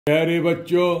प्यारे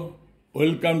बच्चों,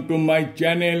 welcome to my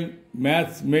channel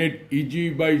maths made easy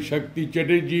bye शक्ति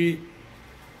Chatterjee.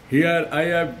 Here I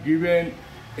have given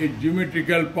a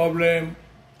geometrical problem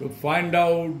to find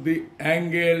out the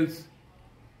angles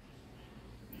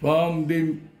from the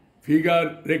figure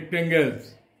rectangles.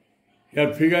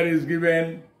 Here figure is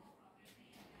given.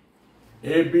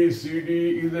 ABCD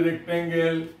is a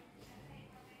rectangle.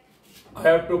 I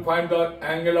have to find the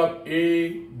angle of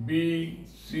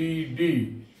ABCD.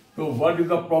 So what is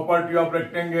the property of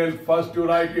rectangle? First you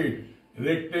write it.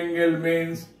 Rectangle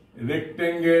means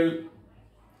rectangle.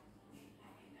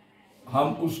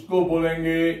 हम उसको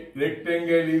बोलेंगे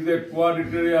rectangle is a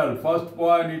quadrilateral. First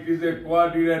point, it is a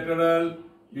quadrilateral.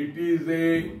 It is a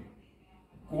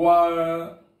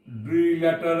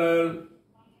quadrilateral.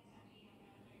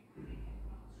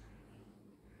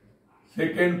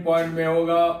 Second point में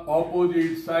होगा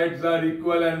opposite sides are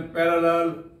equal and parallel.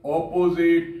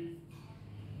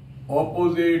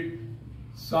 Opposite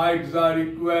sides are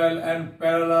equal and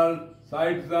parallel.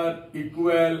 Sides are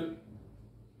equal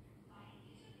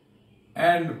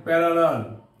and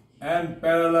parallel.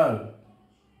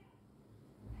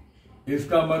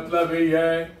 इसका मतलब यही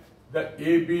है the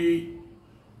AB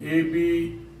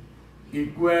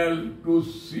equal to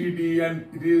CD and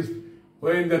it is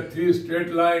when the three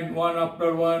straight line one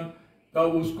after one,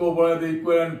 तब उसको बोलते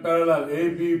equal and parallel.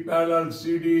 AB parallel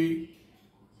CD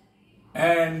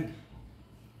and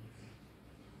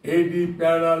AD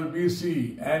parallel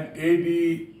BC and AD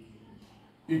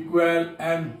equal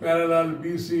and parallel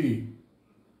BC.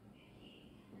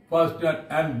 First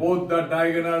and both the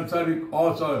diagonals are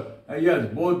also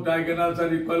both diagonals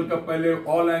are equal का पहले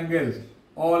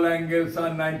all angles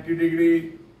are 90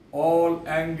 degree. All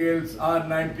angles are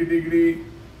 90 degree.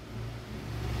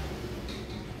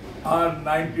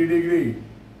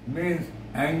 Means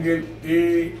angle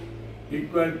A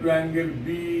equal to angle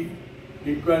B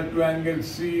equal to angle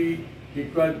C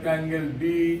equal to angle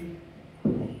D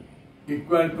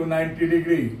equal to 90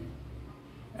 degree.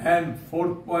 And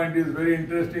fourth point is very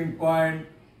interesting point.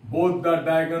 Both the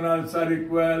diagonals are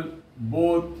equal.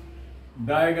 Both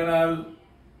diagonal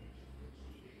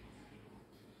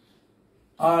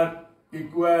are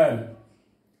equal.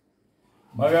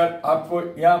 मगर आपको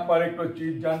यहाँ पर एक तो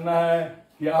चीज जानना है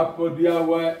कि आपको दिया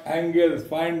हुआ है angles.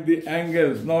 Find the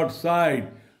angles, not side.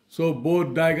 So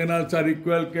both diagonals are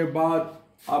equal के बाद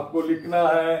आपको लिखना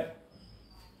है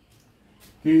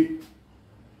कि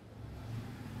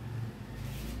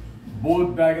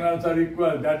both diagonals are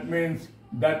equal. That means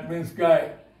क्या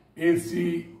है?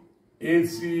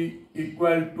 AC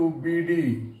equal to BD.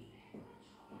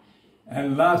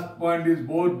 And last point is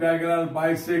both diagonals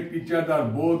bisect each other.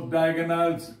 Both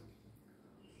diagonals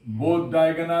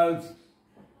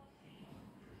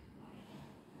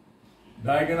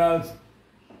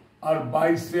are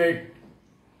bisect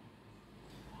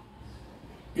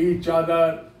each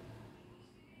other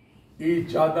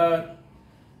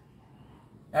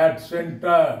at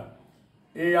center.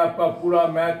 ये आपका पूरा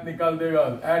मैथ निकाल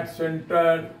देगा. At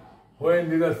center,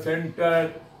 when is the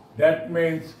center, that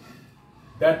means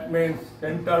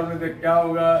center होने से क्या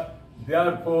होगा?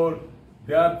 Therefore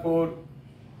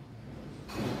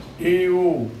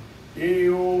AO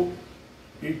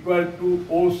equal to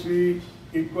OC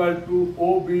equal to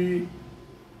OB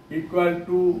equal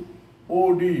to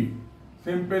OD.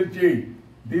 Simple cheat.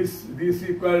 This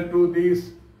equal to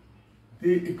this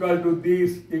equal to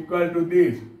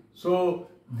this. So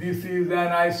this is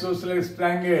an isosceles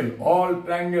triangle. All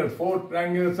triangles, 4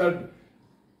 triangles are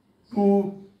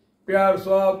 2 pairs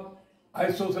of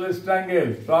isosceles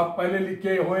triangles. तो आप पहले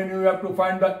लिखे when you have to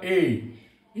find the A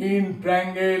in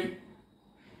triangle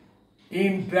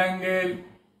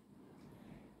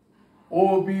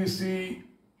OBC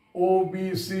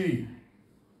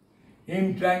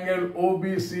in triangle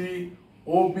OBC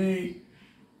OB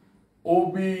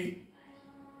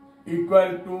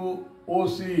equal to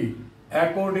OC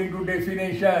according to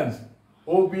definitions.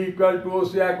 OB equal to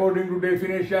OC according to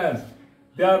definitions.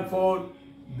 Therefore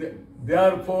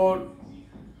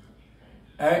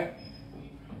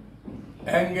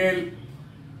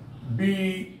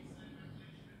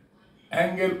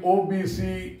angle OBC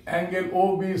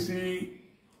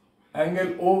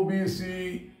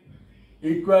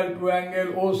equal to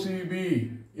angle OCB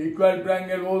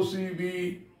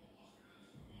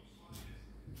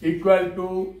equal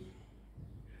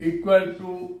to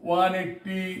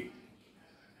 180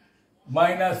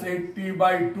 minus 80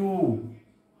 by 2.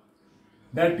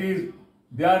 That is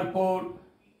therefore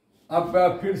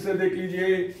अब फिर से देख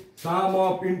लीजिए. Sum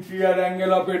of interior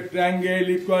angle of a triangle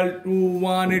equal to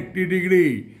 180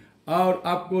 degree. और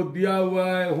आपको दिया हुआ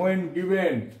है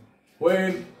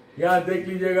when यहाँ देख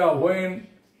लीजिएगा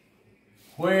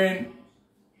when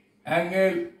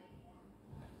angle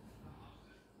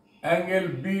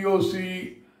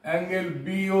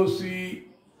BOC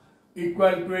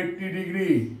equal to 80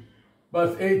 degree,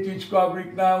 बस एक चीज को आप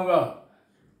लिखना होगा।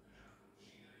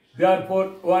 Therefore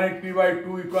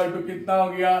 180/2 इक्वल टू कितना हो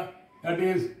गया? That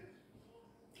is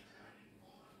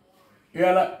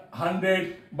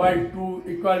 100/2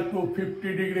 equal to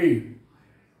 50 degree.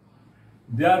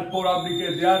 Therefore आप लिखिए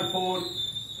therefore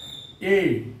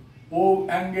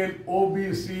angle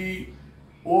OBC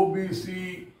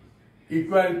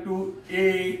equal to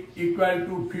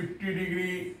 50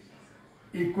 degree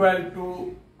equal to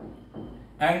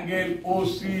angle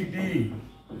OCD।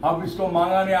 अब इसको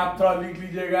मांगा नहीं, आप थोड़ा लिख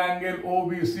लीजिएगा एंगल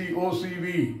OCB।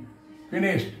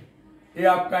 फिनिश्ड। ये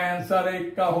आपका आंसर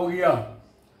एक का हो गया।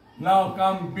 Now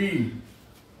come B,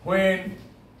 when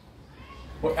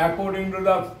according to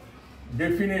the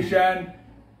definition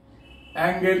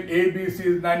angle ABC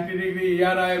is 90 degree.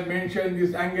 Here I have mentioned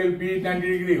this angle B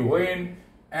 90 degree. When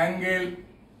angle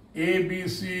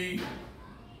ABC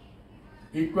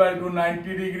equal to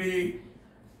 90 degree,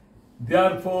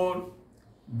 therefore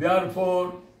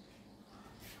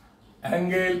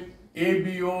angle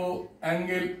ABO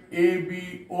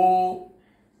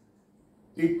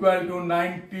equal to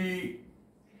 90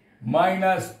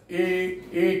 minus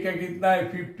A का कितना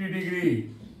है? 50 degree.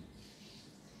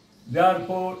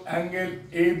 Therefore angle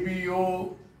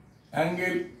ABO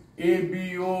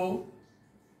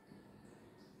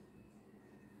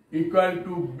equal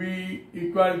to B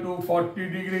equal to 40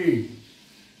 degree.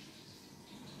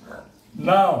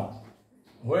 Now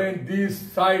when this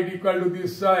side equal to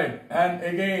this side, and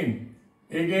again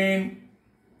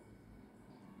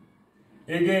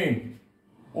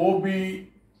OB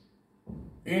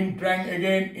in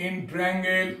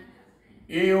triangle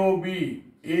AOB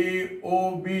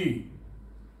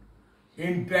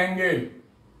in triangle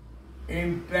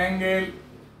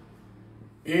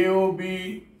AOB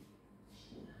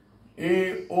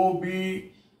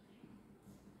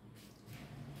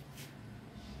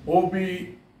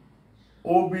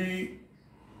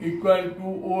equal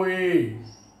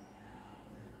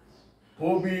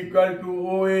to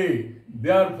OA.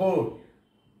 Therefore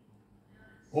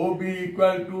OB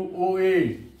equal to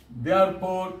OA.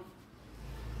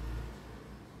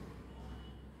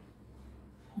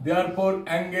 Therefore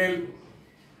angle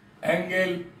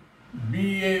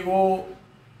BAO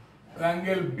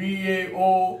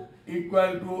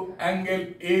equal to angle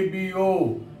ABO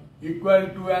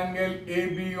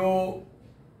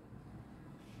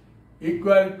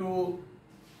equal to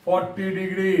 40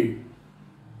 degree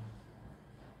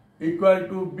equal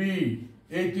to B।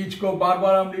 एक चीज को बार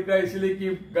बार हम लिख रहे हैं इसलिए कि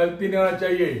गलती नहीं होना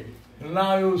चाहिए।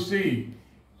 Now you see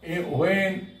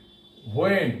when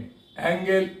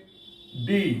angle D,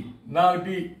 now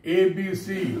D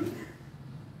ABC,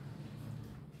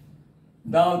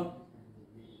 now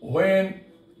when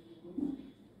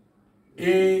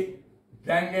in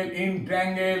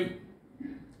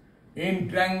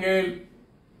triangle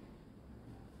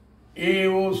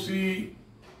AOC,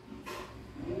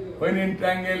 when in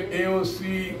triangle AOC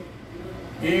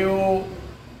AO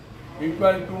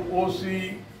equal to OC,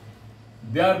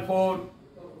 therefore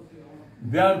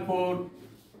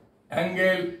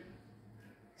angle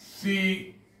C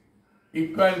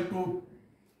equal to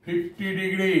 50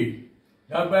 degree.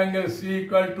 जब angle C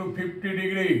equal to 50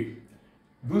 degree,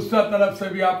 दूसरा तरफ से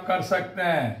भी आप कर सकते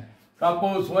हैं।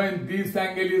 Suppose when this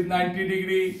angle is 90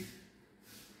 degree,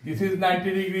 this is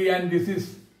 90 degree and this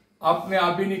is आपने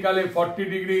अभी निकाले 40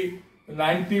 degree,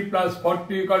 90 plus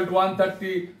 40 equal to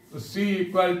 130, so C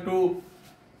equal to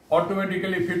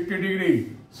automatically 50 degree.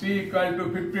 C equal to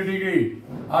 50 degree.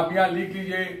 आप यहाँ लिख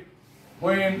लीजिए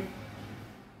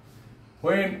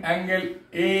when angle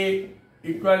A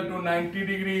equal to 90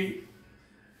 degree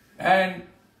and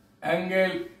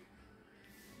angle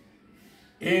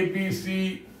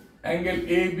ABC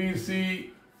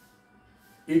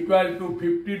equal to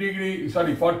 40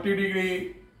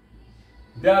 degree,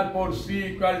 therefore C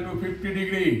equal to 50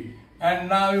 degree. And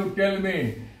now you tell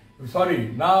me,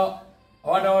 now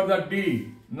what about the D?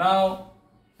 Now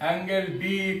angle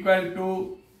D equal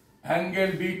to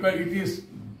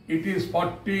it is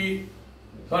 40,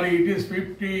 it is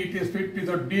 50,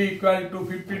 so D equal to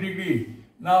 50 degree.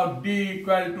 Now D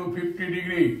equal to 50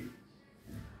 degree.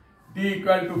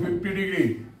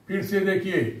 फिर से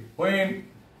देखिए when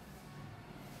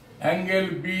angle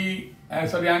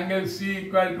C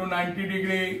equal to 90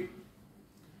 degree,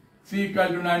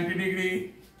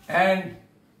 and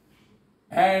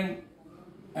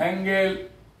angle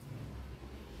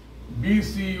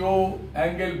BCO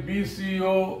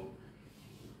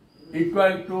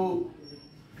equal to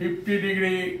 50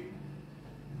 degree.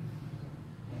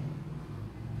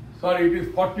 Sorry, it is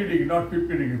 40 degree, not 50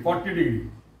 degree, 40 degree.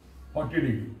 40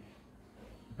 degree.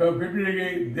 So 50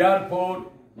 degree, therefore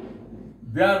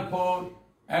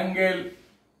angle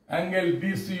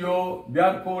DCO,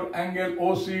 therefore angle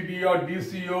OCD or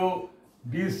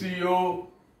DCO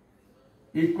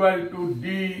equal to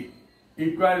D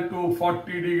equal to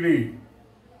 40 degree.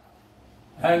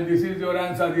 And this is your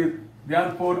answer.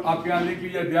 Therefore आप यहाँ लिख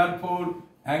लीजिए, therefore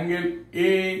angle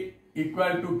A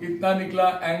equal to कितना निकला,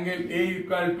 angle A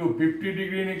equal to 50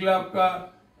 degree निकला आपका,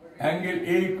 angle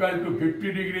A equal to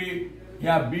 50 degree.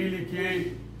 यहाँ B लिखिए,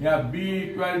 यहाँ B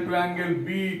equal to angle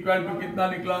B equal to कितना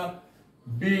निकला,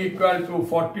 B equal to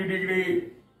 40 degree,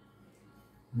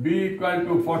 B equal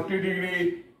to 40 degree.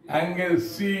 Angle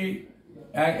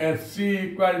C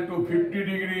equal to 50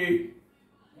 degree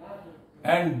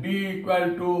and D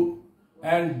equal to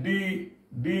D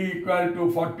equal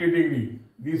to 40 degree.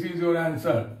 This is your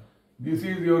answer. This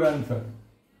is your answer.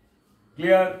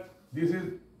 Clear? This is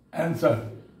answer.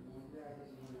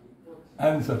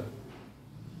 Answer.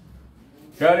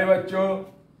 प्यारे बच्चों,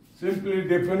 simply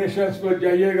definitions पर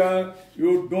जाइएगा.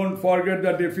 You don't forget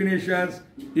the definitions.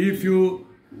 If you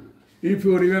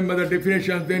remember the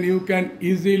definitions, then you can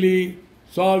easily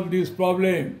solve this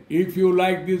problem. If you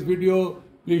like this video,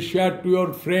 please share to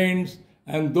your friends,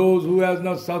 and those who have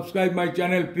not subscribed my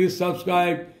channel, please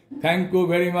subscribe. Thank you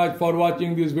very much for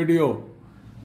watching this video.